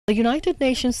The United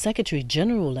Nations Secretary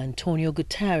General Antonio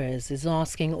Guterres is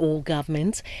asking all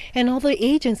governments and other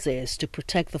agencies to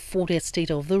protect the fourth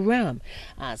estate of the realm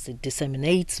as it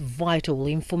disseminates vital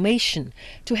information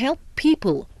to help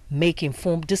people make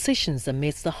informed decisions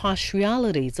amidst the harsh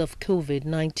realities of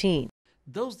COVID-19.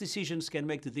 Those decisions can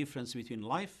make the difference between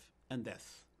life and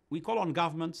death. We call on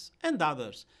governments and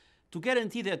others to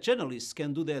guarantee that journalists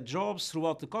can do their jobs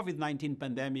throughout the COVID-19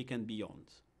 pandemic and beyond.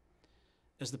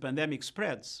 As the pandemic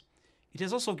spreads, it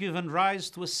has also given rise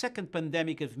to a second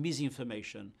pandemic of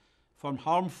misinformation, from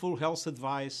harmful health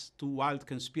advice to wild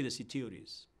conspiracy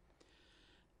theories.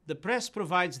 The press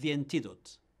provides the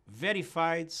antidote: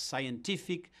 verified,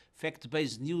 scientific,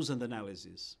 fact-based news and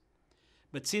analysis.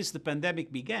 But since the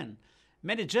pandemic began,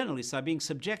 many journalists are being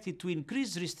subjected to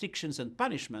increased restrictions and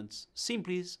punishments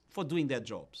simply for doing their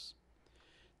jobs.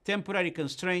 Temporary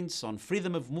constraints on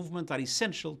freedom of movement are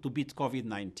essential to beat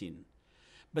COVID-19.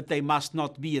 But they must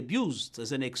not be abused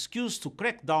as an excuse to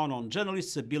crack down on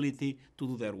journalists' ability to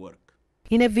do their work.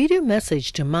 In a video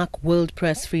message to mark World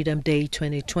Press Freedom Day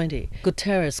 2020,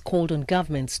 Guterres called on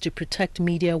governments to protect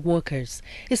media workers,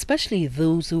 especially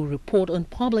those who report on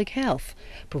public health,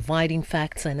 providing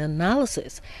facts and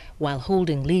analysis while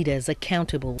holding leaders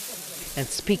accountable and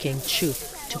speaking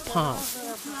truth to power.